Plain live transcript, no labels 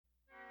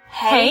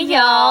Hey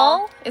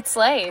y'all, it's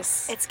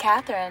Lace. It's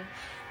Catherine.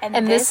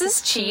 And this is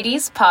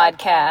Cheaties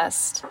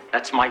Podcast.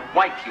 That's my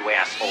wife, you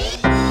asshole.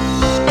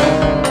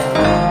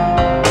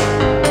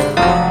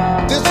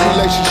 This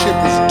relationship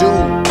is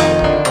doomed.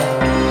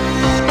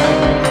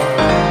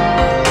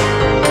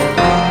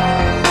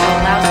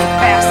 Lousy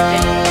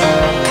bastard.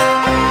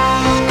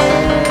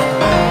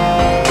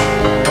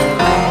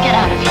 Get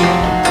out of here.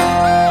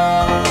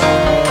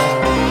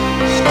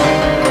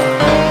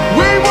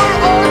 We were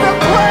on the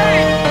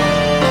plane!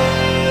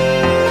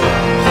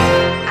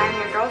 I'm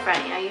your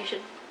girlfriend.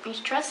 You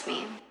should trust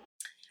me.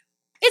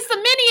 It's the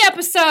mini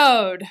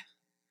episode.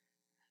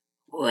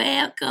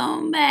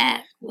 Welcome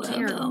back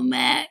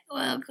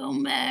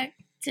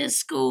to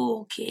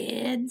school,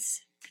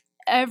 kids.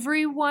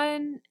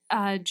 Everyone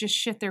just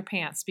shit their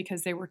pants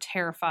because they were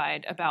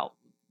terrified about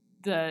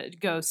the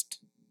ghost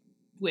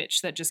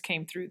witch that just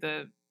came through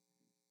the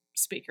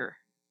speaker.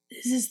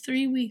 This is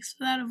 3 weeks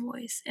without a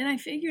voice, and I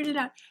figured it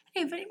out.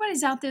 Hey, if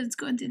anybody's out there that's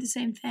going through the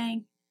same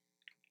thing,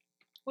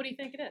 What do you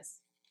think it is?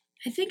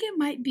 I think it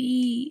might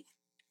be.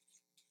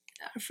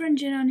 Our friend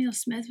Jen O'Neill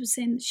Smith was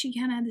saying that she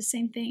kind of had the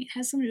same thing. It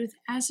has something to do with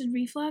acid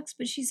reflux,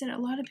 but she said a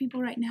lot of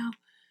people right now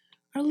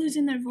are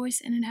losing their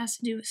voice, and it has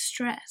to do with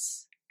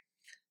stress.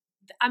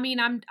 I mean,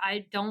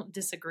 I don't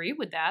disagree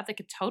with that. That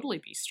could totally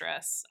be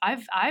stress.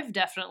 I've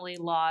definitely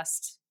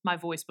lost my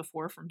voice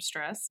before from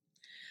stress.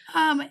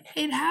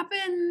 It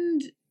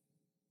happened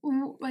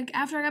like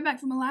after I got back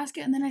from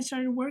Alaska, and then I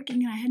started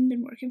working, and I hadn't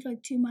been working for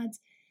like 2 months.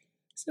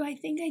 So I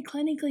think I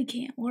clinically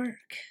can't work.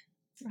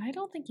 I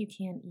don't think you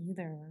can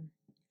either.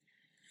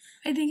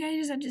 I think I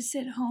just have to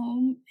sit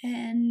home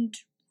and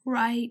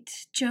write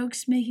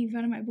jokes making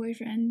fun of my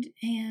boyfriend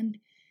and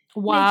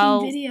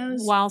While making videos.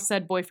 while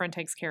said boyfriend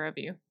takes care of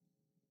you.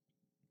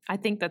 I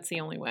think that's the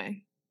only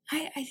way.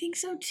 I think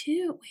so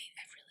too. Wait,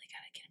 I really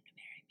got to get him to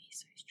marry me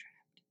so he's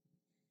trapped.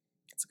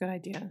 It's a good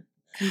idea.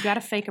 You got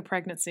to fake a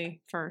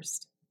pregnancy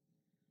first.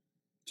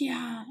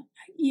 Yeah.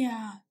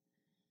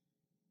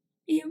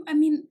 I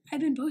mean, I've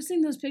been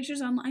posting those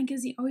pictures online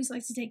because he always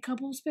likes to take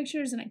couples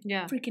pictures, and I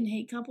freaking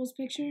hate couples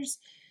pictures.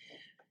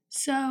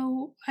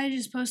 So I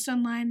just post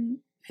online.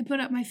 I put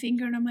up my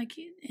finger, and I'm like,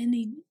 and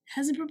he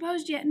hasn't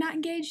proposed yet, not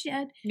engaged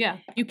yet. Yeah.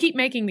 You keep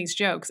making these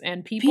jokes,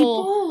 and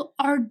people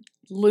are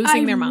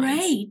losing their minds.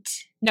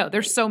 irate. No,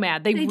 they're so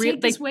mad. They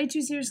take this way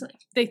too seriously.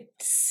 They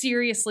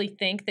seriously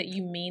think that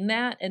you mean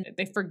that, and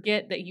they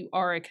forget that you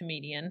are a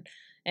comedian,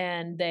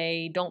 and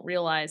they don't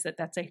realize that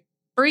that's a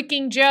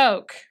freaking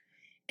joke.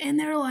 And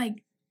they're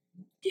like,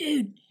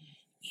 dude,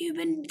 you've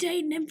been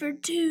dating him for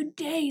 2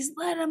 days.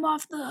 Let him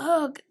off the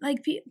hook.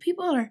 Like,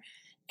 people are,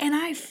 and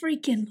I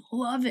freaking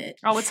love it.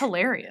 Oh, it's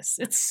hilarious.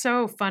 It's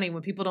so funny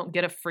when people don't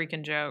get a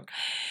freaking joke.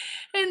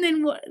 And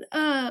then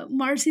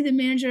Marcy, the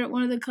manager at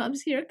one of the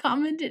clubs here,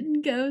 commented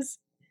and goes,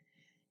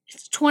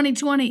 it's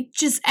 2020.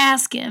 Just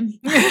ask him.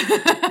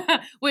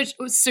 Which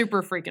was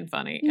super freaking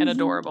funny and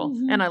adorable.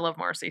 Mm-hmm. And I love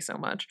Marcy so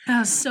much. That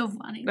was so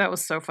funny. That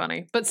was so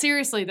funny. But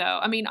seriously, though,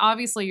 I mean,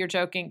 obviously you're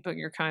joking, but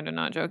you're kind of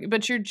not joking.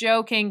 But you're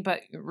joking,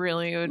 but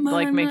really it would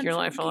I'm make not your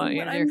life a lot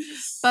joking, easier.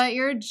 But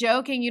you're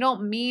joking. You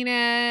don't mean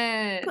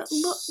it. But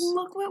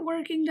look what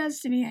working does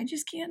to me. I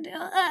just can't do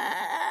it.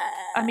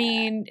 I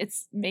mean, it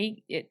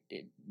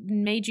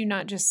made you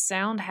not just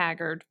sound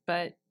haggard,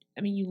 but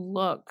I mean, you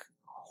look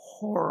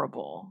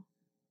horrible.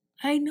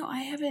 I know,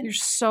 I haven't. You're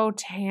so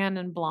tan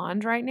and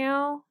blonde right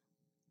now.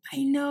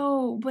 I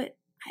know, but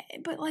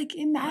like,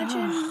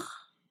 imagine.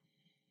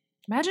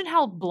 Imagine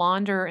how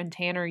blonder and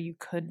tanner you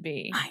could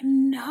be. I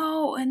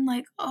know, and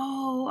like,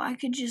 I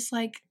could just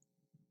like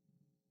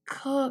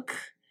cook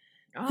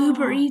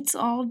Uber Eats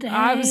all day.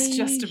 I was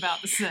just about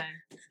to say.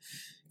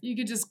 You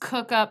could just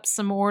cook up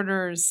some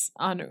orders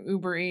on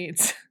Uber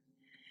Eats.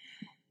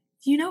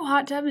 You know,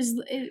 Hot Tub is,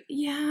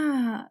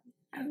 I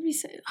would be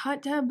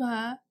Hot Tub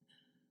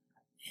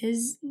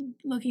is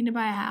looking to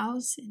buy a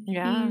house, and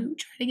you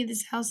try to get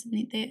this house,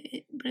 and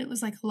but it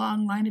was like a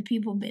long line of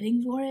people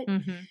bidding for it.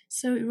 Mm-hmm.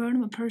 So he wrote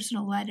him a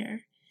personal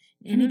letter,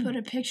 and he put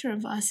a picture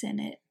of us in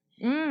it.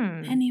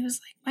 And he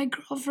was like, my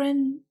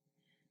girlfriend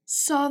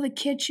saw the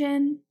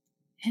kitchen,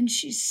 and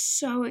she's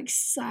so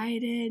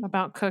excited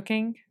about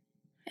cooking.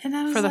 And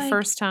I was for the like,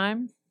 first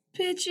time.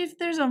 Bitch, if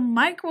there's a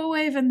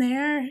microwave in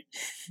there.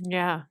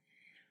 Yeah.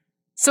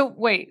 So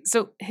wait,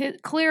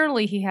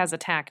 clearly he has a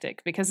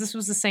tactic, because this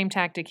was the same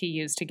tactic he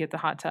used to get the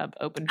hot tub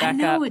opened back up.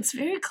 I know, it's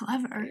very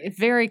clever.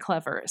 Very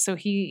clever. So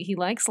he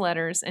likes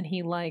letters, and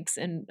he likes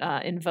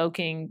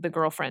invoking the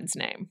girlfriend's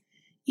name.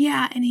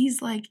 Yeah, and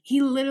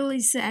he literally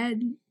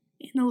said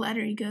in the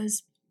letter, he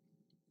goes,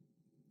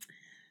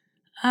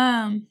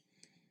 in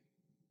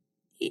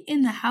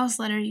the house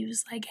letter, he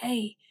was like,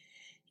 hey,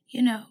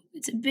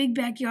 it's a big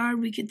backyard.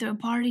 We could throw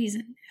parties,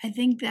 and I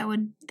think that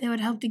would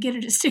help to get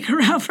her to stick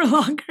around for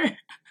longer.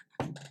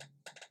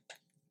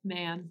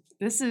 Man,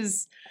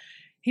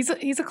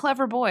 he's a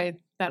clever boy,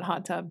 that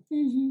Hot Tub.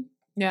 Mm-hmm.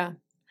 Yeah.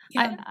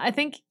 I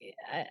think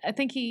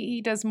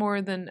he does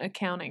more than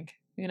accounting.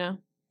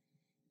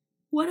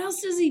 What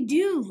else does he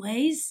do,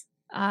 Lace?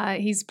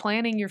 He's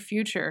planning your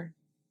future.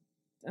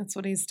 That's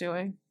what he's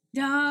doing.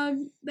 Dog,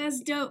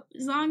 that's dope.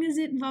 As long as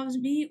it involves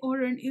me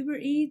ordering Uber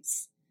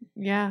Eats.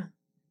 Yeah.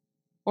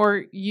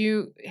 Or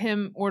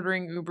him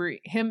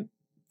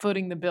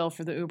footing the bill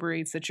for the Uber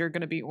Eats that you're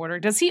going to be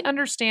ordering. Does he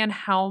understand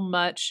how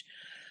much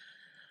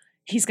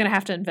he's going to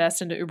have to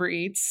invest into Uber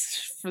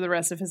Eats for the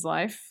rest of his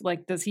life?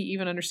 Like, does he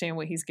even understand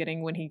what he's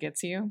getting when he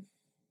gets you?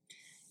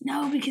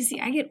 No, because see,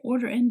 I get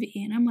order envy,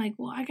 and I'm like,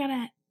 well, I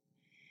gotta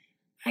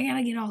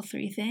get all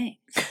three things.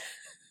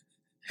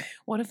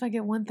 What if I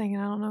get one thing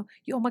and I don't know?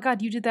 Oh my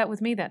God, you did that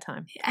with me that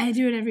time. I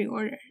do it every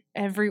order.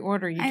 Every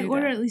order you do I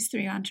order that. at least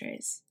 3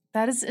 entrees.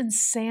 That is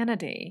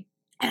insanity.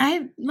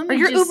 And Are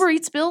your Uber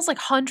Eats bills like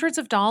hundreds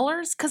of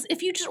dollars? Because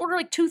if you just order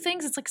like 2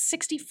 things, it's like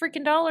 $60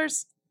 freaking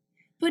dollars.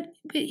 But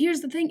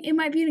here's the thing. It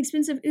might be an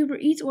expensive Uber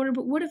Eats order,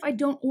 but what if I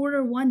don't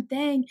order one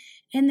thing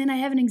and then I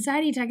have an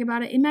anxiety attack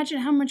about it? Imagine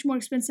how much more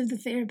expensive the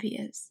therapy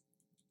is.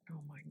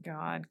 Oh my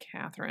God,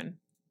 Catherine.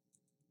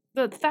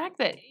 The fact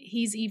that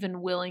he's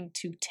even willing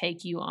to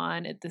take you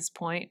on at this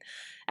point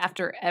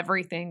after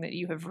everything that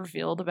you have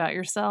revealed about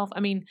yourself. I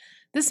mean,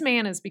 this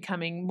man is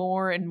becoming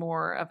more and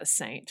more of a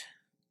saint.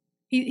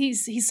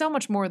 He's so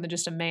much more than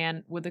just a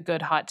man with a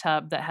good hot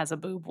tub that has a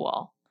boob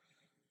wall.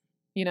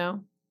 You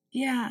know?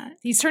 Yeah.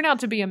 He's turned out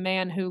to be a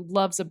man who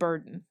loves a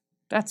burden.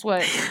 That's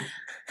what...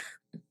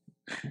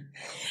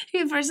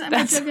 The first time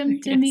I took him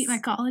to meet my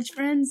college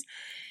friends,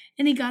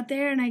 and he got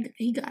there, and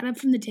he got up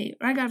from the table.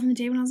 I got up from the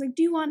table, and I was like,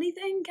 do you want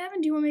anything,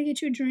 Kevin? Do you want me to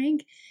get you a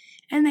drink?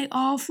 And they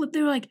all flipped.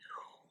 They were like,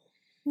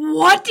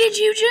 what did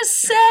you just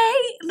say?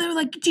 They were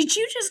like, did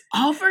you just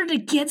offer to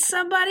get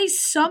somebody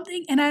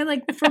something? And I,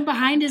 like, from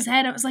behind his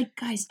head, I was like,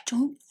 guys,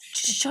 don't,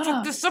 shut up.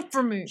 Fuck this up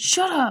for me.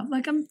 Shut up.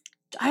 Like,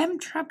 I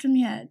haven't trapped him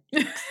yet.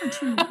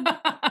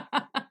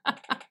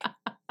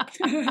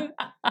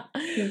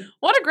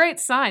 What a great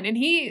sign. And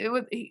he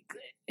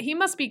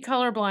must be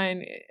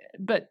colorblind,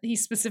 but he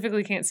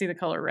specifically can't see the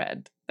color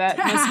red. That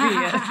must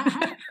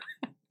be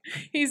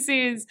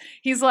it.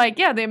 He's like,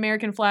 yeah, the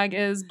American flag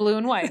is blue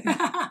and white.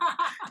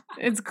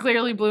 It's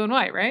clearly blue and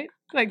white, right?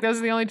 Like, those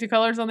are the only 2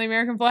 colors on the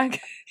American flag?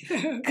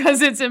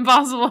 Because it's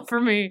impossible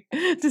for me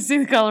to see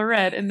the color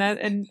red.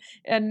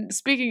 And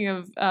speaking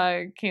of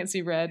can't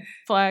see red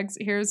flags,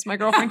 here's my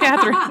girlfriend,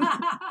 Catherine.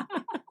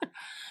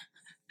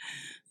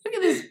 Look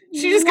at this.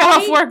 She just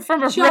got off work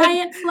from a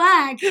giant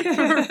flag.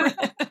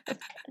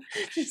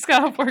 She just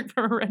got off work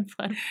from a red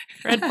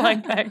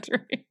flag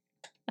factory.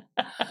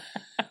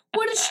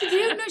 What does she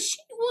do? No,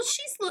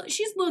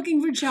 she's looking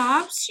for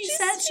jobs.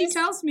 She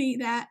tells me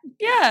that.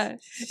 Yeah.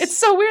 It's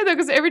so weird though,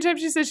 because every time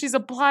she says she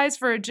applies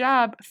for a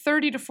job,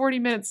 30 to 40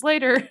 minutes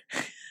later,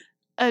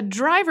 a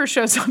driver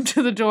shows up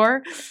to the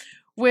door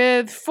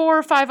with 4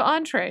 or 5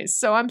 entrees.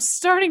 So I'm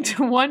starting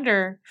to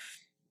wonder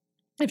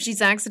if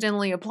she's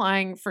accidentally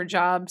applying for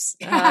jobs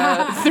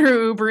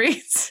through Uber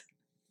Eats.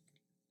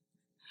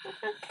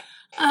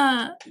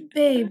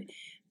 Babe,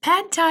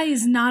 pad thai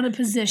is not a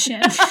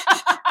position.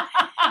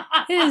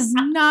 It is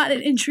not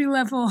an entry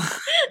level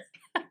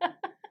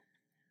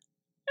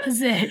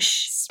position.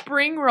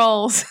 Spring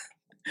rolls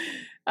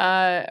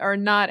are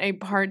not a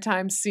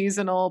part-time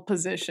seasonal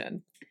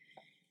position.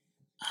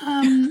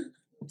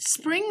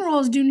 Spring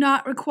rolls do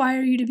not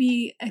require you to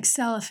be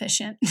Excel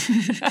efficient.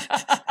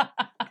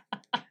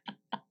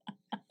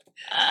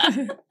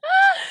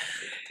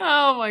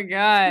 Oh my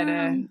God.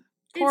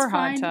 Poor it's hot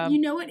fine. tub.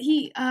 You know what?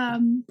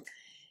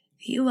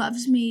 He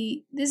loves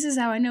me. This is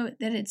how I know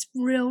that it's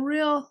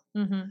real.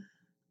 Mm-hmm.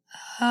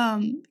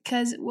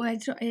 Because I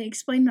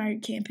explained our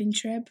camping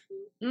trip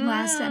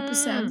last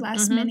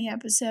mini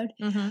episode.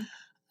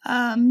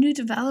 Mm-hmm. New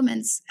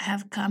developments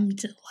have come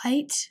to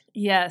light.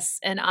 Yes,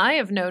 and I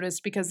have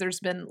noticed because there's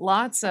been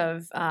lots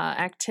of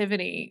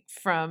activity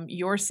from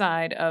your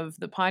side of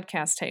the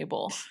podcast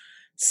table.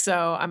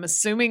 So I'm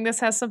assuming this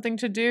has something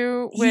to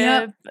do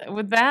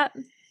with that.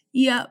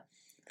 Yep.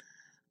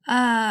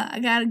 I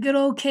got a good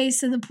old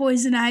case of the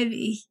poison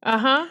ivy.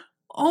 Uh-huh.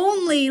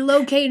 Only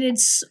located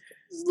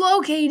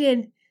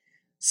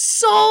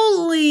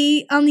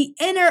solely on the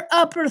inner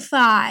upper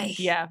thigh.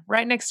 Yeah,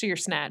 right next to your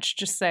snatch.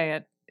 Just say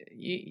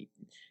it.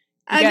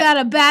 I got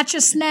a batch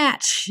of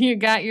snatch. You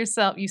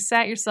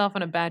sat yourself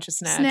on a batch of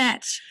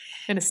snatch.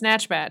 In a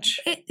snatch batch.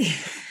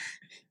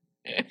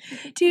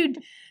 Dude.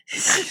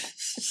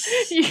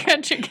 You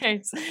got your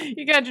case.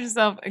 You got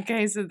yourself a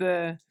case of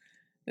the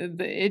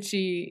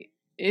itchy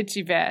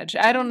vag.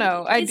 I don't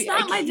know. It's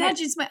not my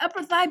vag, it's my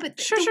upper thigh, but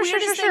sure. Thing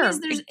is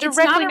It's it's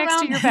directly not next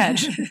to your vag.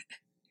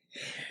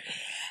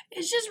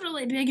 It's just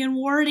really big and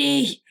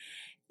warty.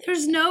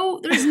 There's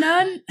none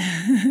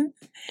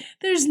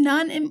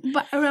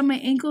around my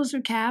ankles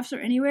or calves or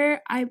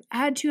anywhere. I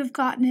had to have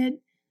gotten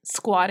it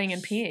Squatting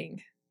and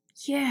peeing.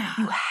 Yeah.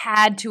 You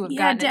had to have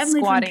gotten it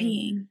definitely squatting. from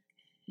peeing.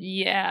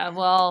 Yeah,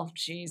 well,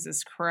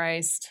 Jesus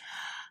Christ.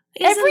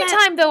 Isn't Every that-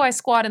 time, though, I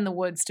squat in the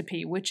woods to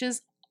pee, which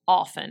is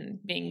often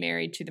being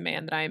married to the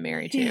man that I am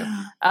married to,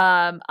 Yeah.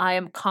 I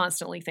am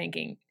constantly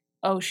thinking,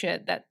 oh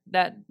shit,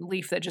 that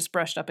leaf that just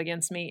brushed up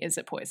against me, is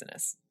it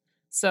poisonous?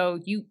 So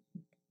you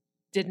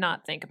did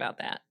not think about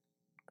that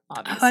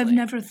obviously. I've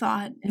never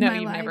thought in No, my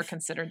you've life. never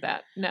considered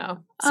that. No.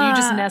 So you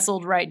just Uh,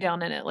 nestled right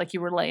down in it like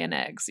you were laying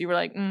eggs. You were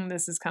like,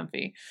 this is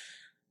comfy.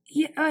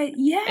 Yeah, And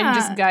you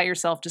just yeah. got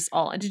yourself just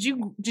all. Did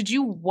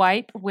you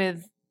wipe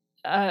with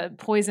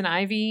poison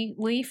ivy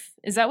leaf?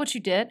 Is that what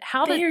you did?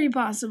 How did? Very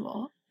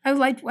possible. I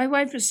wiped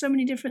with so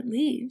many different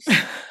leaves.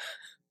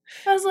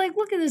 I was like,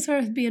 look at this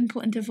earth being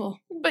plentiful.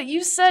 But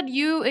you said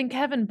you and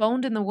Kevin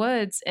boned in the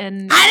woods,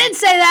 and I didn't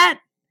say that.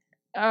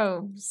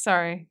 oh,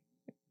 sorry.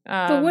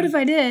 But what if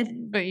I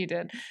did? But you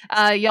did.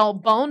 Y'all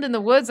boned in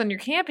the woods on your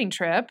camping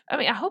trip. I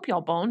mean, I hope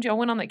y'all boned. Y'all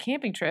went on that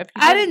camping trip.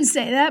 You I did- didn't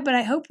say that, but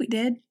I hope we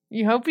did.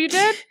 You hope you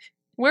did?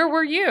 Where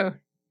were you?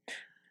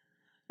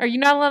 Are you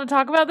not allowed to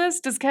talk about this?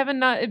 Does Kevin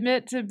not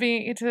admit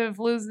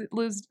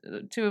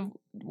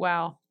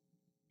wow.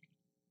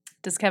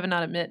 Does Kevin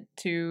not admit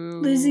to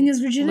Losing his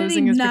virginity?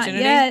 Losing his Not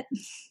virginity? yet.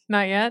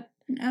 Not yet?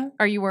 No.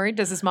 Are you worried?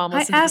 Does his mom I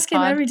listen to this ask him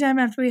pod? every time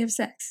after we have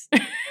sex.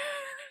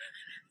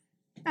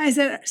 I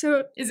said,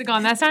 so, Is it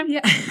gone that time?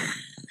 yeah.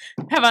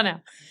 How about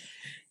now?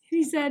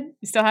 He said,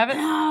 You still have it?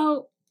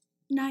 no,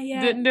 not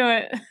yet. Didn't do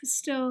it.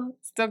 Still,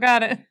 Still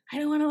got it. I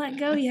don't want to let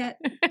go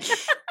yet.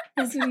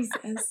 That's what he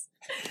says.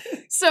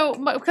 So,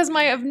 because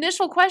my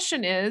initial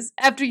question is,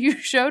 after you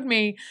showed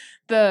me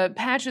the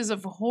patches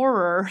of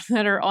horror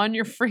that are on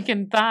your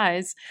freaking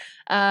thighs,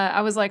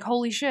 I was like,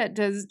 holy shit,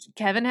 does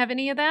Kevin have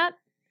any of that?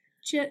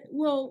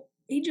 Well,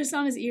 he just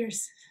on his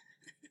ears.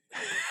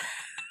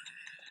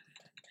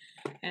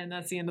 And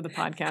that's the end of the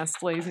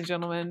podcast, ladies and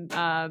gentlemen.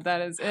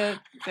 That is it.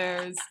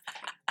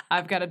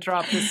 I've got to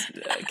drop this.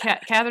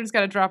 Catherine's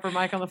got to drop her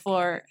mic on the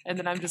floor, and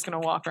then I'm just going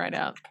to walk right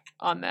out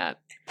on that.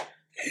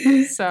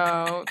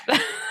 So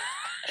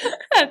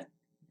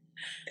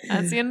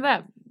that's the end of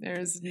that.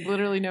 There's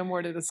literally no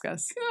more to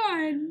discuss.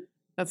 God.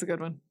 That's a good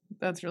one.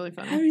 That's really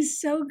funny. I was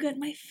so good.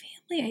 My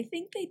family, I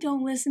think they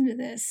don't listen to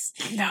this.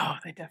 No,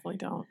 they definitely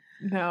don't.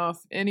 No, if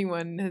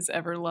anyone has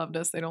ever loved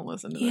us, they don't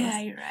listen to Yeah,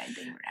 this. you're right.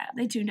 They were out.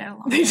 They tuned out a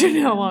long They time did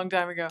it a ago. long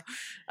time ago.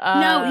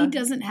 No, he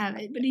doesn't have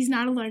it, but he's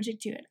not allergic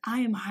to it. I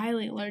am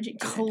highly allergic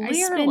to it. I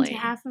spent Clearly.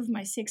 half of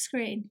my 6th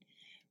grade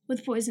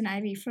with poison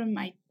ivy from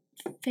my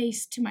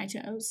face to my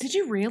toes. Did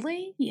you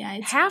really? Yeah,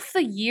 it's Half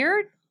the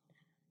year?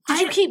 Did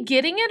you I- keep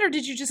getting it, or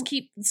did you just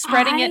keep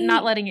spreading it and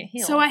not I- letting it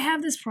heal? So I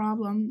have this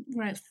problem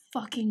where I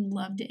fucking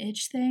love to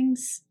itch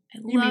things.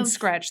 You mean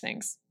scratch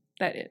things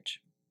that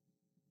itch?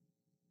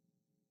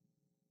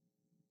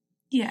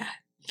 Yeah.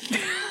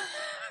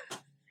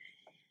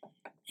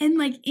 And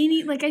like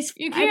any like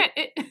You can't.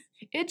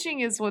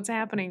 Itching is what's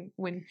happening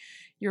when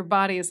your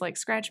body is like,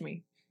 scratch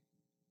me.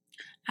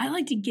 I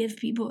like to give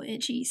people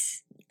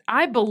itchies.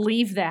 I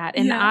believe that,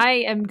 and Yeah. I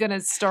am gonna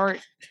start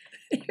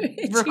Itching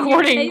your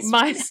recording face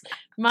my right now.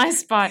 my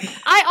spot.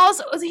 I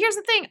also, here's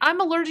the thing,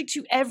 I'm allergic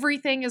to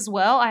everything as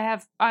well.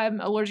 I'm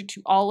allergic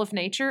to all of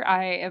nature.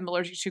 I am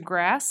allergic to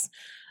grass.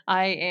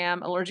 I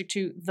am allergic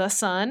to the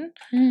sun.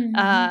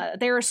 Mhm.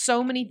 There are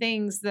so many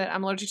things that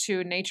I'm allergic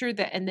to in nature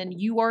and then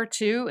you are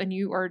too, and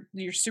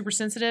you're super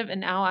sensitive, and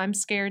now I'm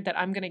scared that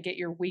I'm gonna get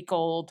your week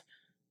old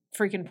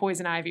freaking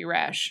poison ivy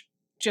rash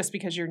just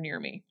because you're near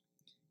me.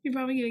 You're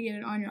probably gonna get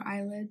it on your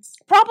eyelids.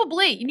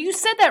 Probably. You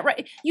said that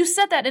right. You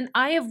said that, and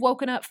I have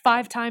woken up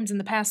 5 times in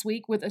the past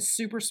week with a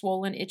super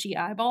swollen, itchy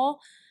eyeball.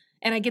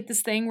 And I get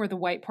this thing where the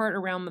white part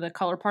around the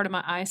color part of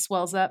my eye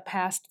swells up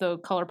past the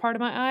color part of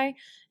my eye,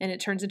 and it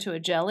turns into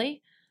a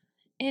jelly.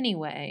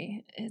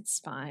 Anyway, it's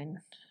fine.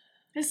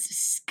 That's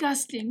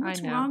disgusting. I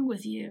What's know. wrong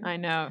with you? I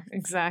know,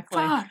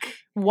 exactly. Fuck.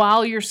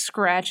 While you're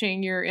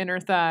scratching your inner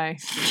thigh,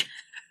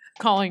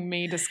 calling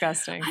me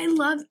disgusting.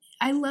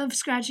 I love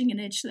scratching an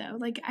itch though.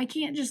 Like I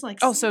can't just like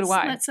Oh, so do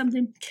I. let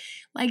something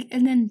like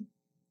and then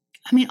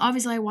I mean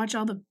obviously I watch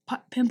all the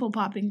pimple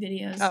popping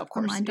videos Oh, of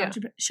course, online. yeah.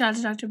 Shout out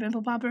to Dr.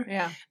 Pimple Popper.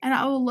 Yeah. And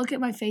I will look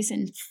at my face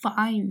and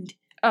find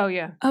Oh,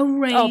 yeah. a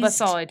raised. Oh, that's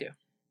all I do.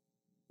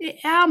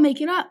 I'll make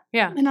it up.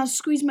 Yeah. And I'll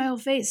squeeze my whole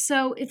face.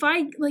 So if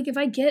I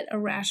get a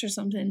rash or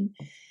something,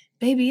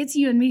 baby, it's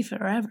you and me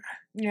forever.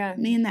 Yeah.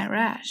 Me and that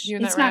rash. You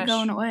and It's that not rash,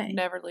 going away.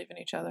 Never leaving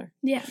each other.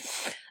 Yeah.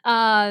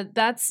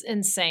 That's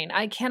insane.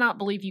 I cannot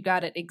believe you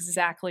got it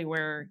exactly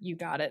where you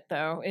got it,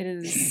 though. It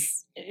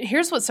is.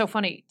 Here's what's so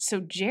funny. So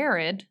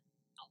Jared,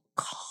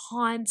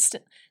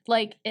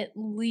 like at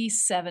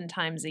least 7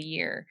 times a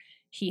year,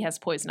 he has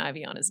poison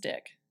ivy on his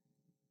dick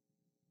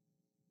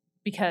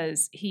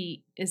because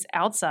he is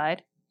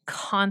outside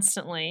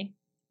constantly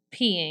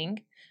peeing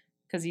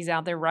because he's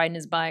out there riding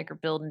his bike or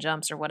building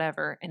jumps or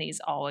whatever, and he's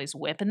always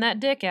whipping that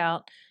dick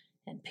out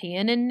and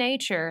peeing in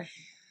nature.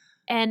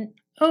 And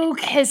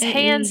Okay. his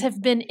hands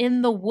have been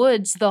in the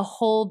woods the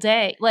whole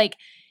day. Like,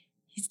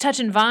 he's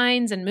touching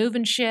vines and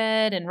moving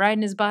shit and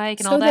riding his bike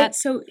and all that.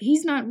 So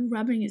he's not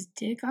rubbing his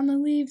dick on the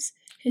leaves.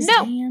 His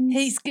No, hands.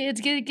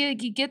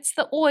 he gets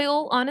the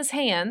oil on his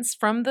hands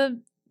from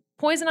the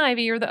poison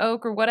ivy or the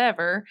oak or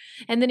whatever,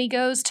 and then he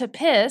goes to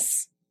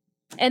piss,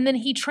 and then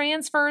he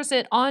transfers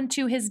it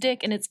onto his dick,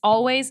 and it's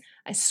always,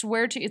 I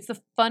swear to you, it's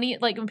the funny,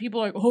 like when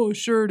people are like, oh,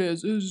 sure it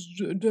is. It's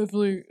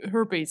definitely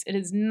herpes. It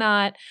is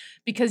not,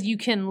 because you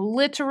can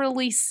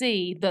literally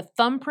see the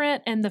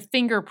thumbprint and the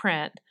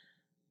fingerprint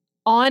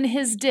on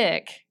his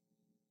dick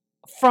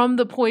from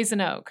the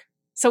poison oak.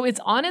 So it's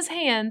on his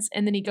hands,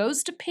 and then he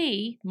goes to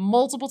pee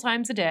multiple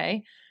times a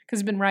day because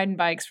he's been riding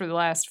bikes for the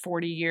last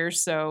 40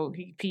 years, so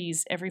he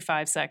pees every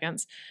 5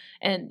 seconds.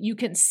 And you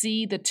can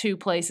see the 2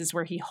 places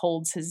where he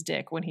holds his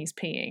dick when he's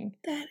peeing.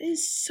 That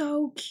is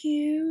so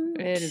cute.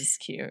 It is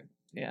cute.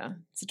 Yeah,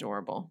 it's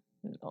adorable.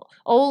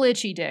 Old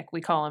itchy dick,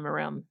 we call him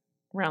around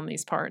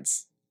these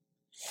parts.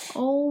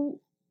 Oh.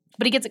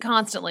 But he gets it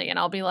constantly, and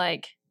I'll be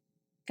like,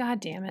 God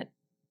damn it.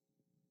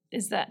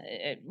 Is that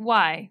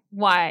why?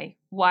 Why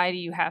do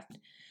you have to?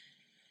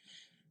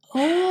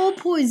 Oh,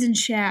 poison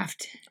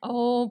shaft.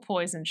 Oh,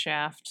 poison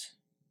shaft.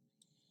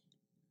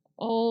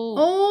 Oh.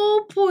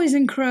 Oh,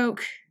 poison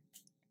croak.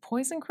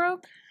 Poison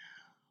croak?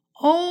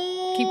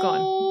 Oh. Keep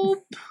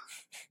going.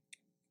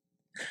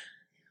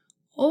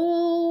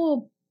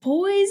 Oh,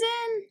 poison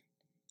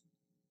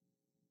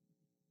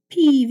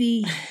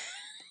peevy.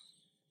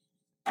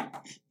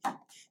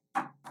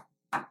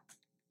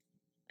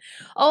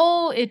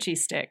 Oh, itchy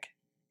stick.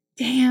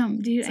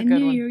 Damn, dude. I a good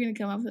knew one. you were going to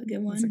come up with a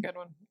good one. That's a good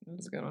one. It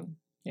was a good one.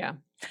 Yeah.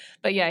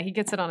 But yeah, he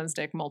gets it on his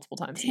dick multiple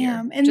times a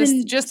Damn. year. And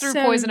then, just through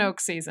so- poison oak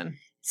season.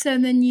 So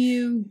then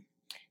you...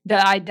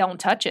 That I don't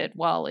touch it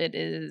while it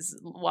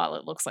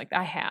looks like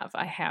I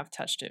have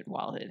touched it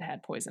while it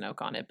had poison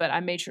oak on it, but I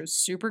made sure it's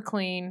super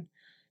clean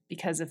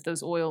because if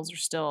those oils are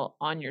still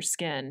on your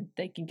skin,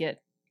 they can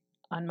get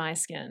on my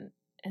skin,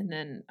 and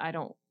then I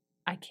don't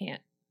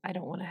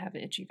want to have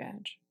an itchy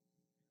vag.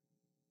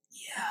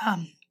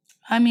 Yeah.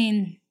 I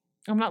mean...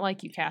 I'm not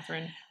like you,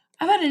 Catherine.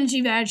 I've had an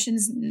itchy vag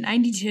since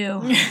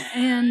 92.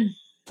 And...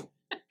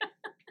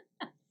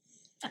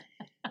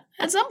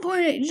 At some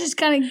point, you just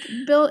kind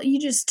of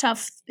you just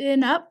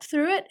toughen up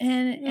through it,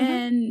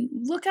 and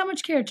look how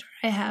much character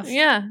I have.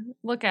 Yeah,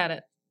 look at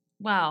it.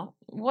 Wow,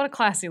 what a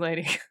classy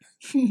lady.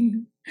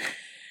 Speaking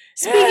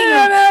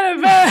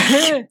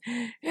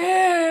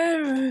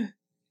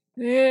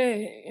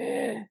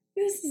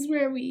this is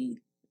where we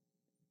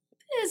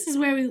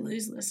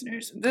lose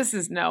listeners.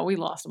 We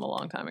lost them a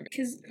long time ago.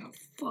 Because, oh,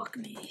 fuck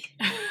me.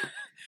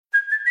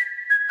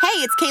 Hey,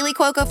 it's Kaylee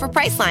Cuoco for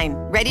Priceline.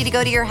 Ready to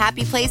go to your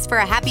happy place for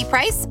a happy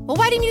price? Well,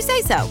 why didn't you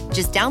say so?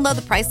 Just download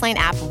the Priceline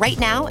app right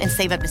now and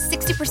save up to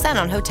 60%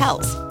 on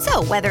hotels.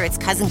 So whether it's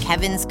Cousin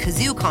Kevin's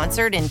Kazoo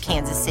Concert in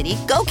Kansas City,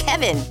 go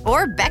Kevin,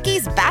 or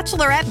Becky's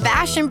Bachelorette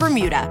Bash in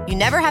Bermuda, you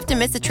never have to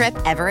miss a trip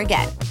ever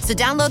again. So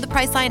download the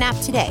Priceline app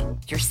today.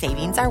 Your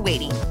savings are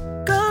waiting.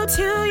 Go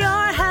to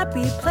your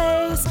happy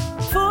place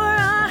for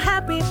a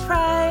happy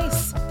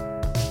price.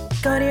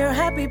 Go to your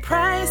happy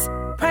price,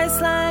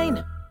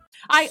 Priceline.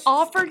 I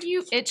offered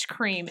you itch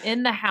cream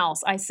in the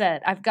house. I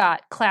said, I've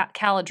got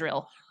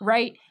Caladryl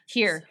right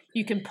here.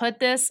 You can put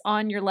this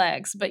on your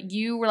legs. But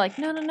you were like,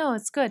 no,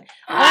 it's good.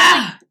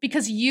 Only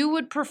because you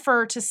would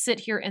prefer to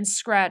sit here and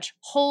scratch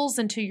holes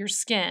into your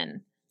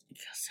skin. It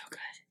feels so good.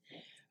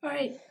 All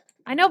right.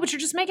 I know, but you're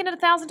just making it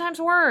 1,000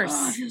 times worse.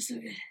 Oh, it feels so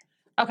good.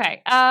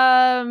 Okay.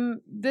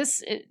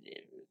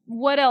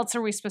 What else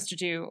are we supposed to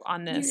do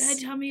on this? You gotta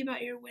tell me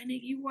about your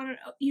winning. You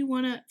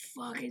wanna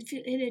fuck it.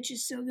 It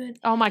itches so good.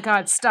 Oh my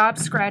God! Stop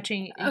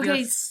scratching your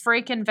Okay.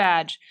 freaking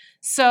vag.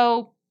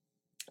 So,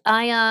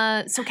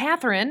 so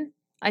Catherine,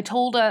 I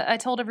told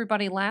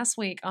everybody last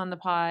week on the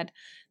pod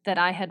that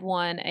I had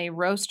won a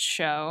roast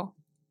show.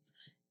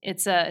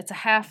 It's a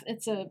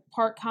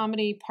part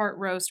comedy, part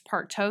roast,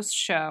 part toast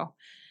show,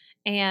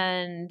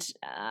 and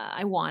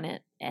I won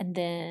it. And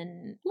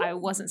then I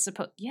wasn't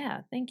supposed...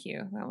 Yeah, thank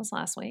you. That was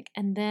last week.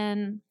 And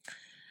then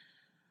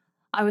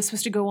I was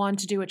supposed to go on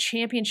to do a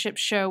championship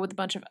show with a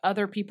bunch of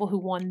other people who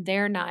won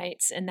their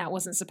nights, and that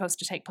wasn't supposed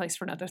to take place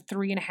for another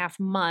 3.5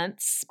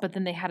 months. But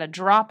then they had a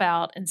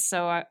dropout, and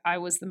so I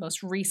was the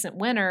most recent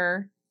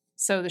winner.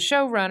 So the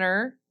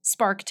showrunner,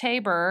 Spark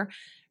Tabor,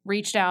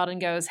 reached out and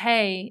goes,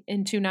 hey,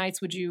 in 2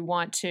 nights, would you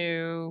want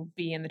to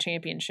be in the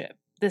championship,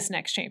 this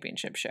next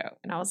championship show?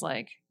 And I was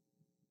like...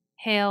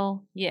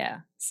 Hell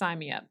yeah, sign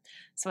me up.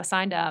 So I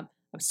signed up.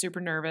 I was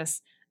super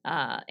nervous,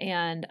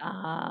 and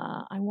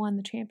I won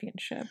the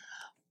championship.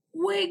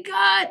 We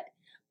got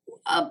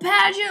a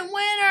pageant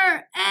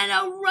winner and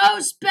a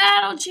roast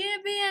battle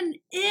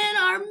champion in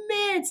our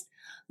midst.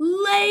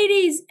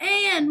 Ladies,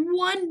 and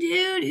one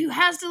dude who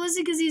has to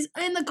listen because he's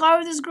in the car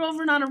with his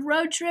girlfriend on a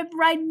road trip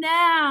right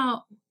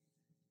now.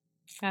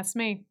 That's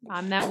me.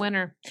 I'm that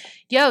winner.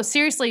 Yo,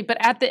 seriously, but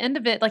at the end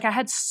of it, like I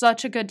had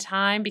such a good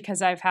time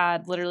because I've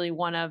had literally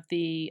one of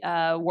the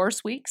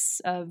worst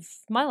weeks of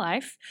my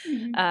life.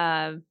 Mm-hmm.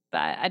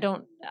 But I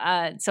don't,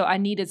 so I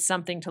needed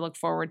something to look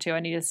forward to.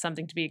 I needed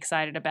something to be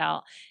excited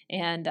about.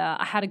 And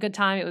I had a good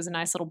time. It was a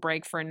nice little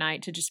break for a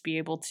night to just be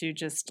able to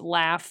just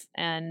laugh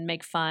and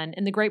make fun.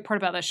 And the great part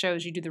about that show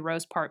is you do the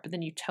roast part, but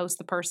then you toast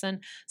the person.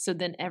 So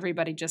then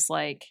everybody just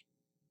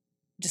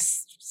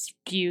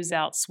spews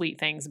out sweet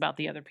things about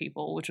the other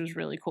people, which was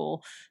really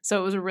cool. So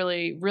it was a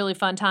really, really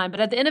fun time. But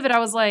at the end of it, I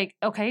was like,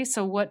 okay,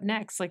 so what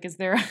next? Like, is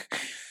there,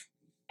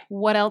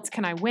 what else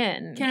can I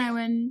win? Can I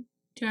win?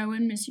 Do I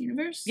win Miss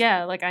Universe?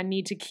 Yeah, like I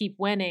need to keep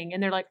winning.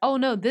 And they're like, oh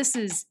no, this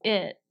is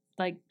it.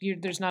 Like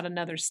there's not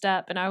another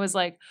step. And I was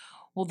like,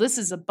 well, this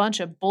is a bunch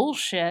of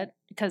bullshit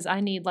because I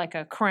need like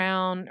a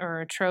crown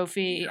or a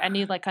trophy. I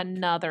need like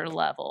another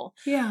level.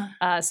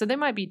 Yeah. So they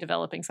might be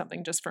developing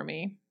something just for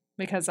me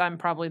because I'm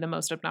probably the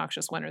most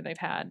obnoxious winner they've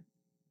had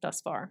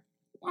thus far.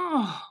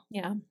 Oh,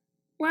 Yeah,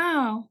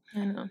 wow.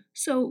 I know.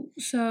 So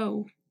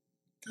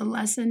the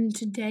lesson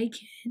today,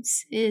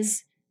 kids,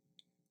 is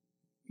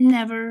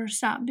never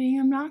stop being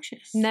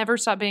obnoxious. Never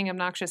stop being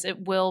obnoxious.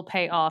 It will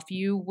pay off.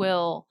 You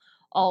will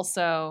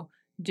also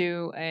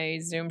do a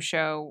Zoom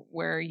show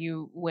where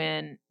you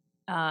win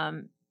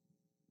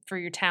for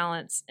your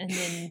talents, and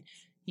then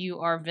you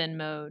are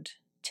Venmo'd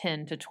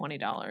 $10 to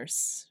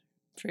 $20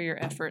 for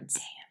your efforts.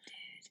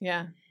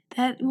 Damn, dude.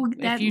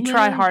 Yeah. If you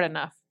try hard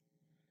enough.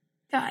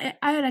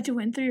 I would have to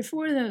win 3 or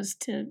 4 of those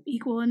to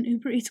equal an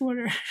Uber Eats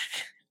order.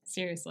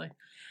 Seriously.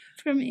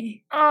 For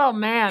me. Oh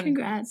man.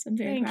 Congrats. I'm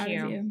very proud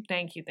of you.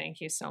 Thank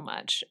you so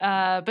much.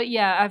 But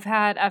yeah, I've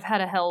had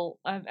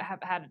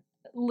a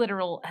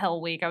literal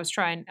hell week.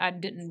 I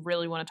didn't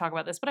really want to talk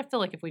about this, but I feel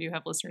like if we do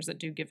have listeners that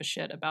do give a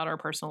shit about our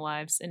personal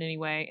lives in any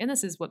way, and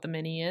this is what the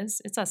mini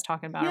is, it's us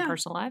talking about our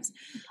personal lives.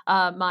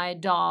 My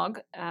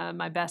dog,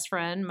 my best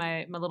friend,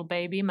 my little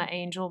baby, my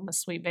angel, my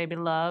sweet baby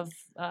love,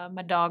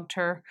 my dog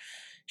Tur,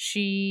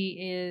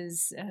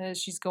 she's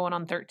going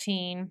on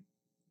 13.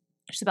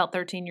 She's about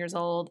 13 years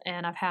old,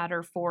 and I've had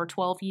her for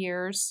 12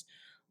 years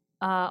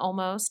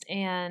almost,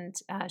 and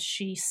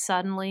she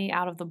suddenly,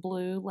 out of the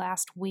blue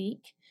last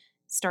week,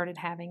 started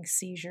having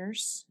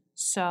seizures.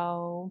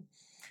 So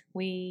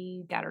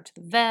we got her to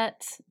the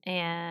vet,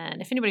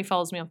 and if anybody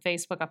follows me on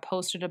Facebook, I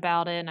posted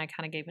about it, and I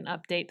kind of gave an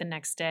update the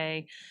next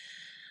day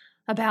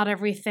about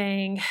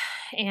everything,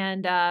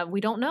 and we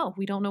don't know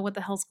what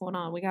the hell's going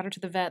on. We got her to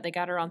the vet. They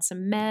got her on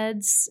some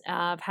meds.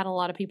 I've had a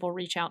lot of people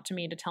reach out to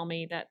me to tell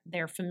me that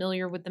they're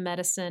familiar with the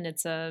medicine.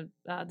 It's the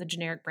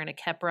generic brand of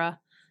Keppra,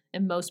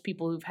 and most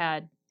people who've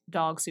had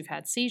dogs who've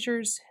had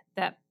seizures,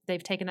 that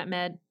they've taken that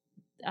med,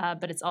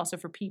 but it's also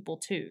for people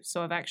too.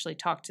 So I've actually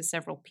talked to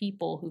several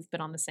people who've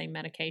been on the same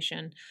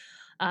medication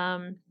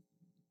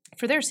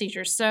for their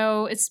seizures.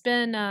 So it's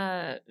been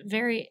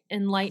very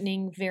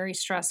enlightening, very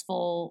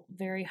stressful,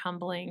 very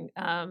humbling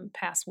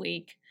past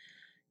week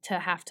to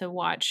have to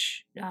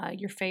watch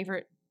your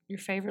favorite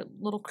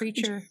little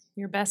creature,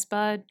 your best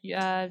bud,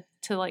 to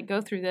like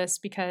go through this,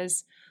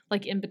 because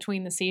like in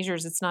between the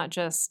seizures, it's not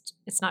just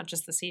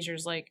the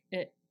seizures. Like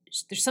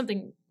there's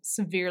something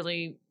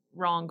severely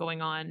wrong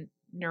going on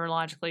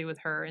neurologically with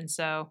her, and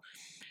so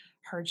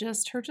her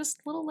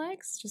little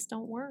legs just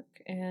don't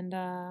work, and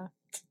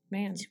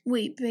man,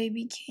 sweet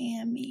baby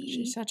Cammy,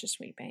 she's such a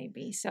sweet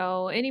baby.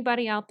 So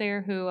anybody out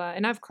there who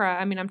and I've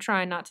cried, I mean, I'm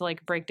trying not to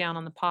like break down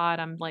on the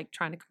pod. I'm like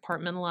trying to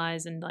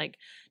compartmentalize and like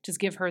just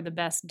give her the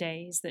best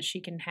days that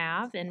she can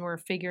have, and we're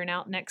figuring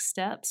out next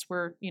steps.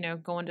 We're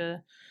going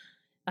to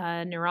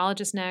a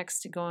neurologist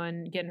next,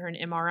 getting her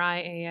an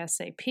MRI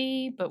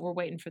ASAP, but we're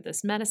waiting for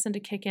this medicine to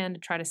kick in to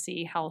try to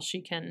see how she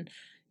can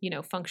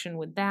function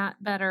with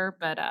that better.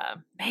 But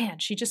man,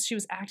 she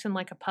was acting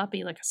like a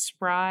puppy, like a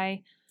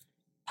spry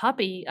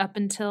puppy up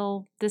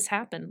until this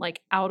happened,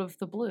 like out of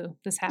the blue.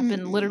 This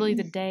happened literally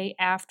the day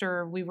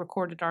after we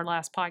recorded our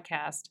last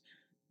podcast.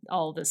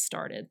 All this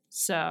started.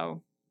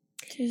 So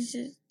it's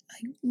just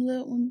like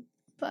when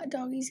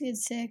doggies get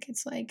sick,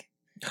 it's like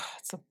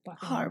it's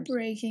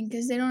heartbreaking,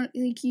 because they don't,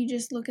 like, you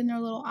just look in their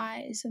little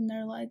eyes and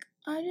they're like,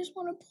 I just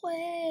want to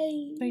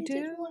play. They do.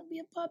 I just want to be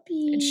a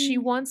puppy. And she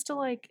wants to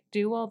like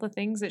do all the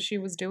things that she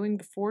was doing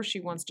before. She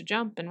wants to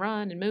jump and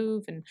run and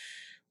move, and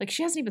like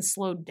she hasn't even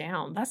slowed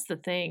down. That's the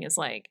thing, is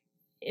like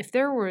if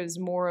there was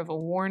more of a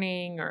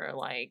warning, or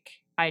like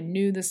I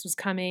knew this was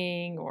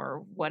coming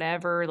or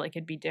whatever, like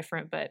it'd be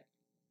different. But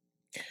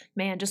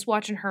man, just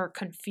watching her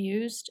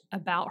confused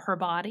about her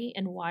body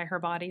and why her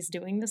body's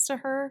doing this to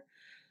her.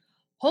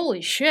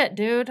 Holy shit,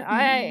 dude.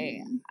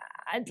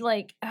 I'd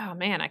like, oh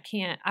man,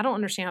 I don't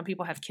understand how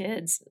people have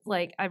kids.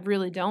 Like, I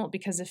really don't,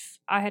 because if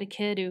I had a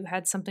kid who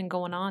had something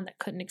going on that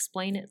couldn't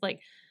explain it,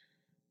 like,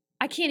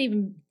 I can't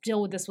even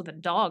deal with this with a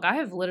dog. I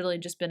have literally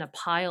just been a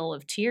pile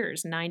of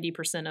tears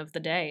 90% of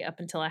the day up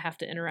until I have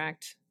to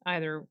interact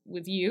either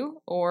with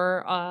you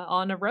or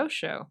on a roast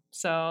show.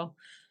 So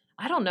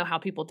I don't know how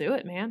people do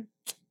it, man.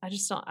 I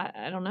just don't,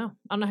 I don't know.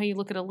 I don't know how you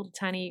look at a little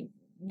tiny,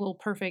 little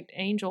perfect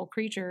angel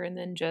creature and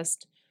then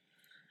just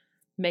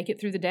make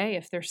it through the day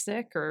if they're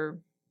sick or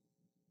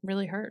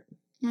really hurt.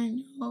 I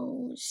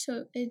know.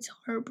 So it's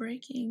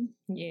heartbreaking.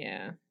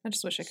 Yeah. I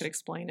just wish I could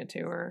explain it to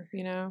her,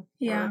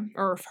 Yeah.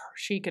 Or if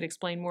she could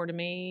explain more to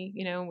me,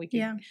 we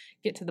could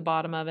get to the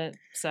bottom of it.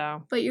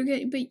 So. But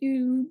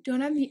you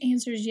don't have the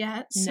answers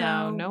yet.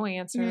 So no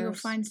answers. You're going to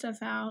go find stuff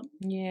out.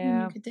 Yeah.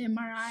 When you get the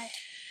MRI.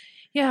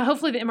 Yeah,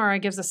 hopefully the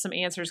MRI gives us some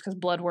answers, because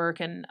blood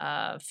work and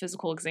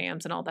physical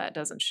exams and all that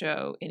doesn't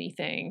show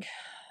anything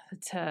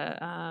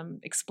to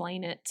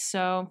explain it.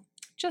 So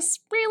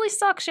just really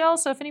sucks, y'all.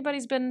 So if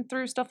anybody's been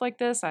through stuff like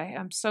this,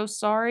 I'm so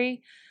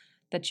sorry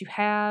that you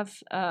have.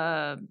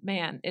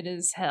 Man, it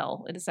is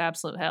hell. It is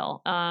absolute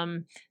hell.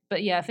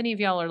 But yeah, if any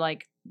of y'all are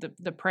like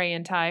the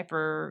praying type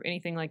or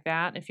anything like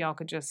that, if y'all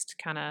could just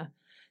kind of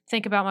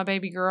think about my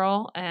baby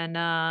girl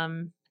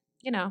and,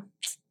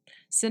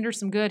 send her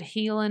some good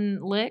healing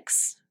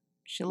licks.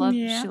 She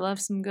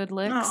loves some good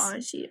licks. Oh,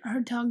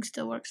 her tongue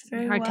still works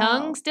very well. Her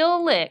tongue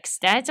still licks.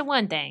 That's the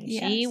one thing.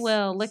 Yes. She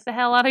will lick the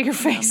hell out of your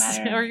face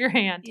matter. or your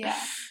hand.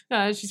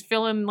 Yeah. She's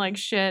feeling like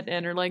shit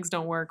and her legs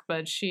don't work,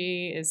 but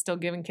she is still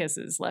giving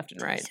kisses left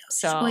and right.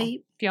 So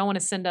sweet. if y'all want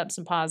to send up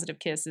some positive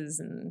kisses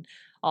and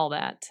all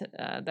that,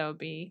 that would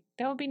be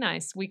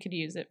nice. We could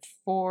use it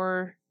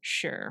for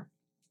sure.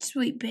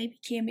 Sweet baby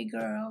Cammy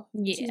girl.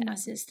 Yeah. She's my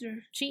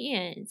sister. She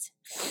is.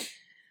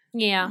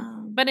 Yeah.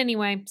 But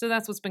anyway, so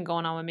that's what's been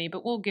going on with me.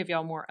 But we'll give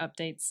y'all more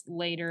updates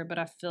later. But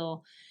I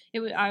feel it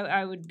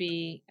would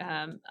be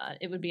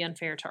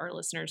unfair to our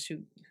listeners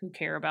who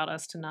care about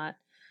us to not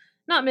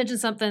mention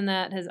something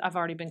that I've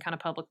already been kind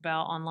of public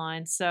about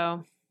online.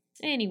 So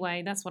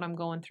anyway, that's what I'm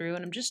going through,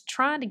 and I'm just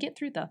trying to get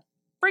through the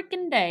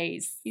freaking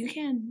days. You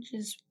can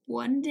just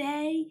one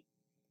day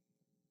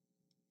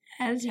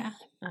at a time.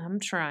 I'm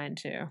trying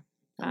to.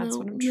 That's Little,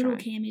 what I'm little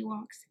trying. Cammy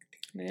walks.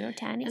 Little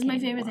tiny. That's my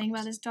Cammy favorite thing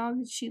walks. about this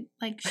dog. She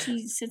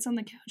sits on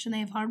the couch and they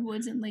have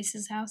hardwoods in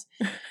Lisa's house.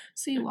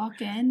 So you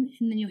walk in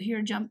and then you hear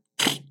her jump,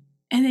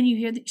 and then you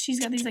hear she's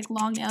got these like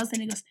long nails.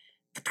 Then it goes,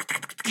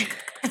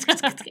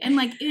 and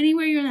like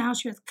anywhere you're in the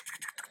house, she goes.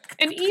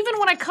 And even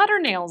when I cut her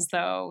nails,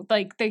 though,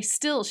 like she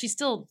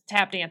still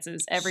tap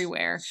dances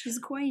everywhere. She's a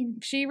queen.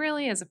 She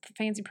really is a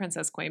fancy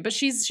princess queen. But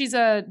she's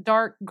a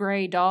dark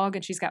gray dog,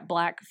 and she's got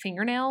black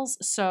fingernails,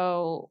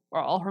 so or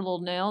all her little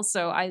nails.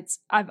 So I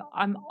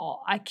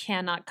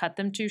cannot cut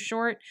them too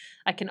short.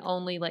 I can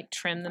only like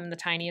trim them the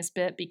tiniest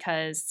bit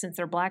because since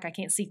they're black, I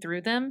can't see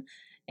through them,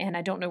 and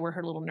I don't know where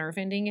her little nerve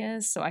ending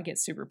is. So I get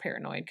super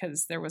paranoid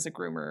because there was a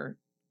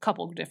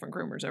couple of different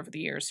groomers over the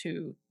years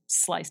who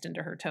sliced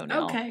into her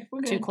toenail. Okay, we're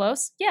good. Too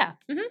close? Yeah.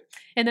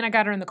 And then I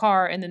got her in the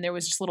car, and then there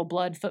was just little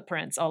blood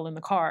footprints all in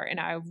the car, and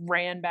I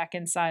ran back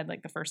inside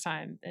like the first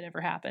time it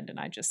ever happened, and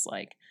I just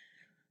I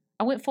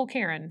went full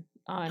Karen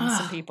on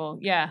some people.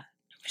 Yeah.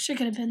 Wish I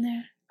could have been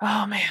there.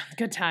 Oh man,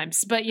 good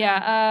times. But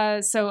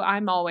yeah, so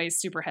I'm always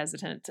super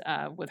hesitant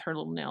with her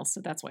little nails, so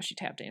that's why she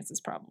tap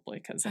dances probably,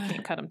 because I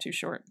can't cut them too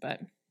short,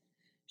 but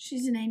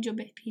she's an angel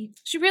baby.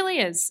 she really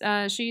is.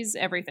 She's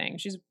everything.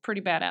 She's a pretty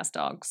badass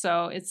dog.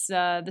 So it's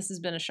this has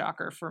been a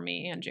shocker for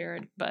me and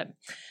Jared. But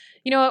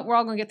you know what? We're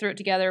all going to get through it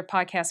together.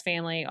 Podcast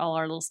family, all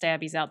our little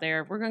stabbies out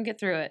there. We're going to get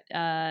through it.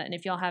 And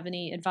if y'all have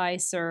any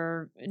advice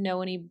or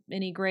know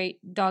any great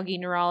doggy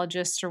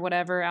neurologists or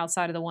whatever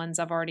outside of the ones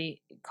I've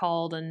already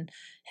called and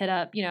hit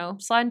up,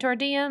 slide into our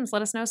DMs.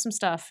 Let us know some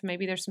stuff.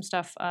 Maybe there's some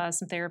stuff,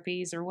 some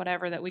therapies or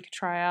whatever that we could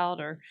try out,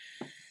 or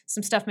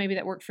some stuff maybe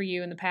that worked for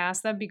you in the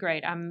past. That'd be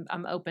great. I'm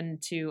open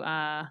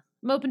to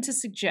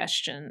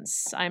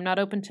suggestions. I'm not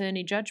open to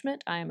any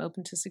judgment. I am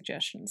open to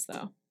suggestions,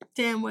 though.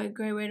 Damn, what a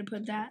great way to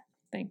put that.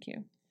 Thank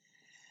you.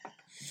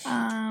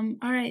 All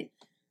right.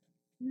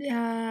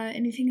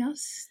 Anything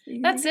else?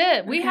 That's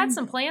it. We Okay. had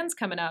some plans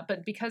coming up,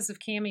 but because of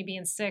Cammie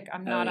being sick,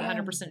 I'm not yeah.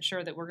 100%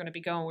 sure that we're going to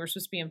be going. We're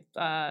supposed to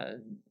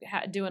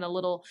be doing a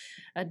little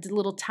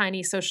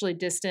tiny socially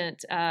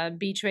distant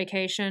beach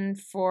vacation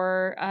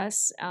for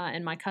us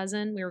and my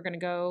cousin. We were going to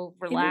go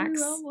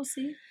relax. We'll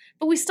see.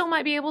 But we still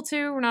might be able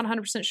to. We're not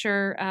 100%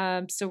 sure.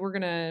 So we're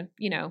going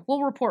to,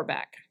 we'll report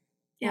back.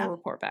 Yeah. We'll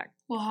report back.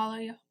 We'll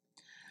holler you.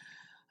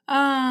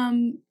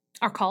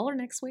 Our caller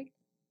next week.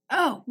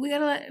 Oh, we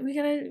gotta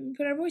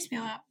put our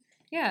voicemail out.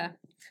 Yeah.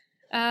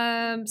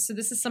 So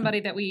this is somebody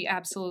that we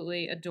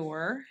absolutely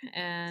adore,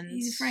 and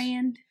He's a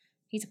friend.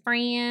 He's a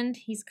friend.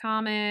 He's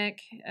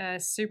comic,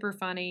 super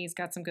funny. He's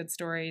got some good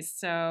stories.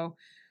 So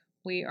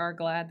we are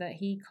glad that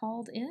he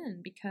called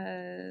in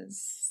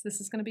because this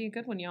is going to be a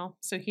good one, y'all.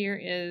 So here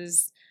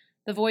is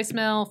the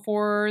voicemail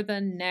for the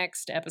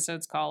next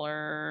episode's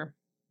caller.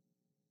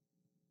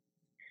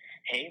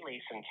 Hey,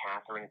 Lisa and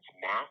Catherine, it's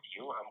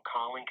Matthew. I'm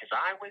calling because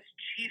I was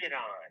cheated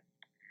on.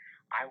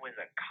 I was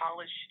a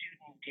college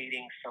student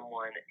dating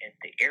someone in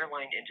the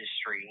airline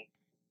industry,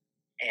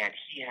 and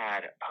he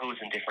had hoes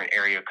in different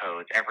area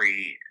codes.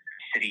 Every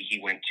city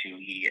he went to,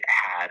 he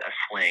had a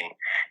fling.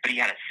 But he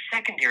had a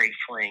secondary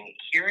fling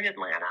here in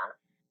Atlanta,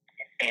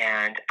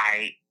 and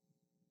I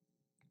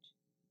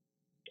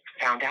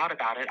found out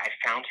about it. I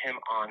found him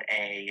on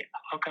a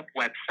hookup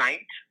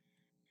website,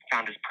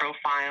 found his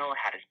profile,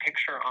 had his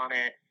picture on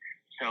it.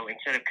 So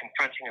instead of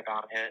confronting him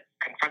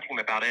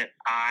about it,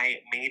 I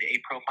made a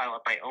profile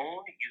of my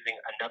own using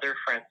another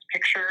friend's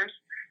pictures,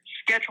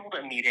 scheduled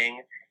a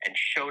meeting, and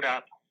showed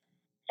up,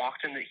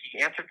 he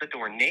answered the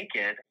door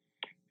naked.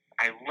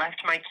 I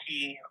left my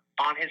key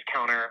on his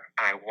counter,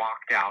 and I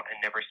walked out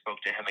and never spoke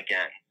to him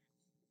again.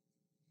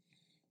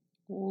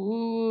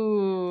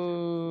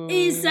 Ooh.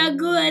 It's a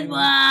good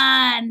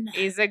one.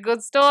 It's a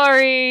good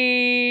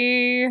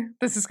story.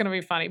 This is going to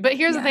be funny. But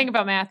here's the thing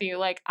about Matthew.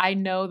 I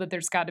know that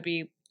there's got to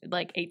be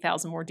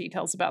 8,000 more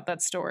details about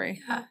that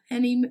story. Yeah,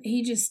 and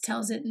he just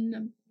tells it in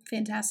a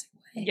fantastic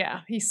way. Yeah,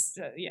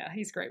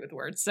 he's great with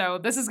words. So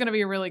this is going to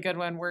be a really good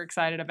one. We're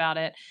excited about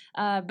it.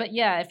 But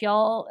yeah, if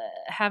y'all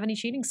have any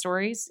cheating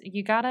stories,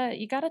 you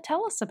gotta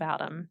tell us about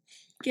them.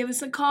 Give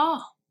us a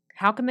call.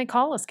 How can they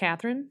call us,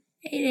 Catherine?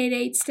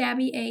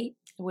 888-STABBY-8.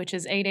 Which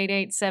is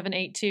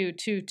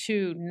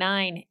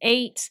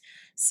 888-782-2298.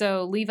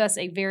 So leave us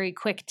a very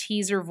quick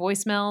teaser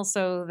voicemail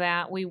so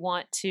that we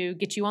want to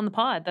get you on the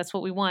pod. That's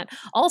what we want.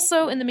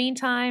 Also, in the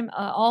meantime,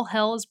 all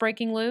hell is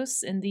breaking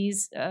loose in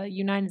these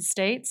United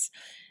States.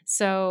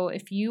 So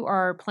if you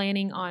are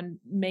planning on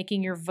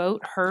making your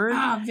vote heard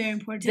Very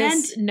important.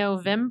 this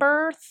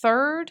November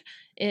 3rd,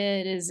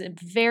 it is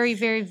very,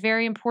 very,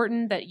 very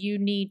important that you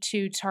need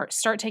to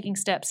start taking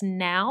steps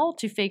now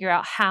to figure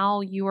out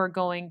how you are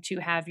going to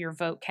have your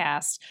vote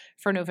cast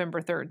for November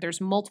 3rd. There's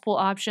multiple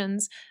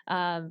options,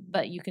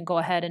 but you can go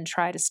ahead and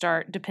try to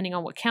start, depending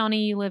on what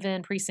county you live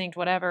in, precinct,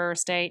 whatever,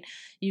 state,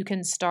 you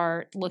can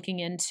start looking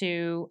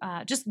into,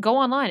 just go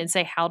online and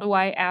say, how do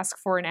I ask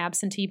for an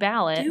absentee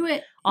ballot? Do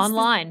it.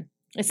 Online.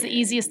 It's the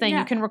easiest thing. Yeah.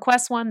 You can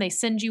request one, they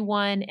send you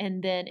one,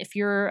 and then if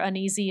you're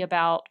uneasy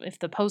about if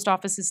the post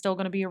office is still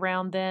going to be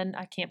around then,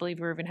 I can't believe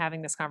we're even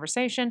having this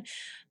conversation,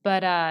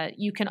 but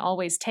you can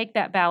always take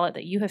that ballot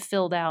that you have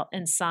filled out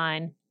and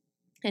sign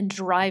and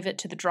drive it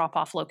to the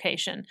drop-off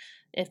location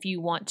if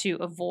you want to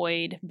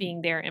avoid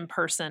being there in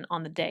person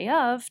on the day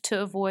of,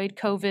 to avoid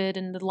COVID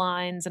and the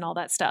lines and all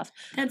that stuff.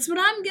 That's what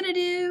I'm going to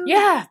do.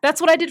 Yeah,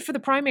 that's what I did for the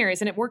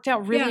primaries, and it worked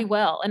out really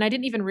well. And I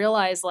didn't even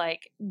realize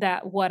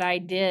that what I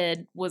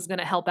did was going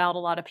to help out a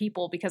lot of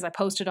people, because I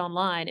posted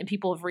online and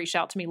people have reached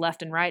out to me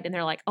left and right, and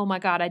they're like, oh my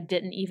God, I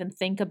didn't even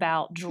think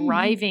about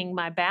driving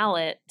my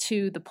ballot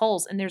to the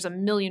polls. And there's a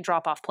million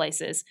drop-off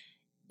places.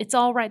 It's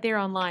all right there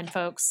online,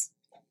 folks.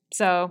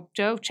 So,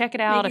 Joe, check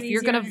it out. If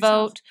you're going to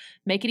vote,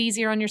 make it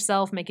easier on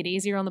yourself, make it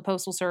easier on the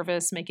Postal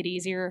Service, make it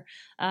easier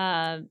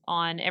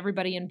on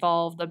everybody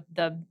involved,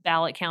 the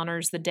ballot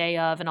counters, the day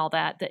of and all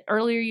that. The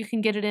earlier you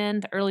can get it in,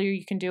 the earlier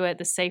you can do it,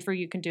 the safer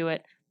you can do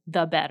it,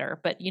 the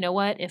better. But you know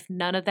what? If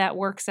none of that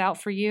works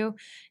out for you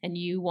and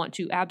you want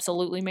to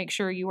absolutely make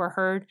sure you are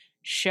heard,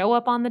 show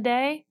up on the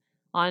day,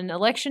 on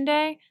Election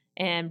Day,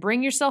 and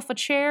bring yourself a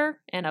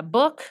chair and a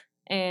book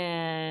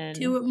and...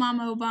 Do what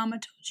Mama Obama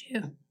told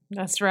you.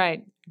 That's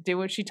right. Do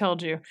what she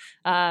told you.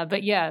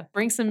 But yeah,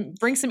 bring some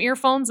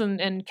earphones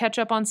and catch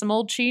up on some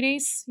old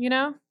cheaties, you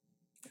know?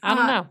 I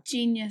don't know.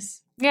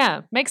 Genius.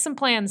 Yeah, make some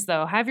plans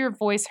though. Have your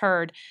voice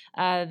heard.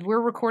 We're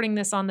recording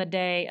this on the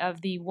day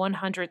of the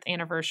 100th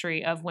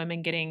anniversary of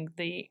women getting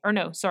I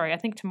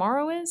think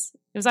tomorrow is?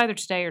 It was either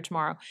today or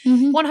tomorrow.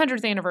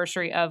 100th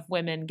anniversary of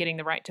women getting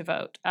the right to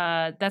vote.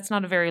 That's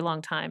not a very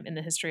long time in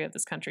the history of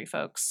this country,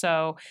 folks.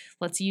 So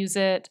let's use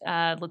it.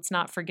 Let's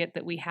not forget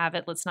that we have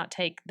it. Let's not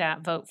take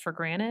that vote for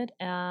granted.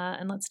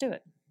 And let's do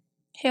it.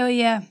 Hell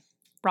yeah.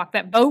 Rock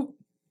that boat.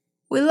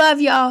 We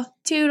love y'all.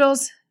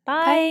 Toodles.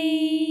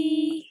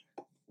 Bye.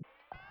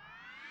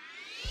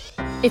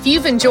 If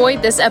you've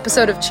enjoyed this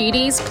episode of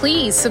Cheaties,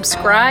 please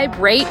subscribe,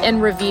 rate,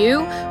 and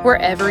review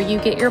wherever you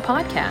get your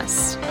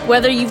podcasts.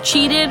 Whether you've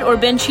cheated or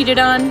been cheated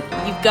on,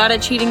 you've got a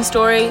cheating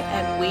story,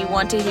 and we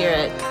want to hear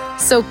it.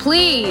 So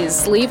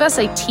please leave us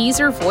a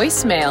teaser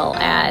voicemail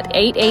at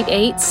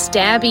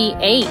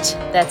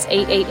 888-STABBY-8. That's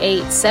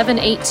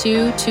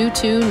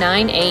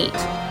 888-782-2298.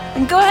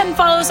 And go ahead and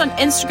follow us on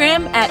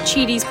Instagram at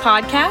Cheaties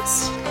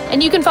Podcast.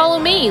 And you can follow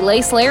me,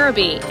 Lace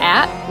Larrabee,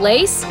 at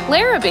Lace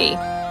Larrabee.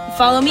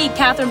 Follow me,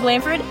 Catherine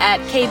Blanford, at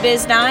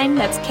KBiz9.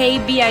 That's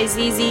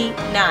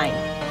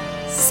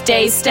KBIZZ9.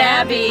 Stay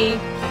stabby. Go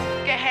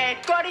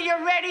ahead, go to your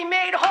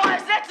ready-made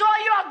horse. That's all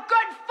you're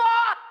good for.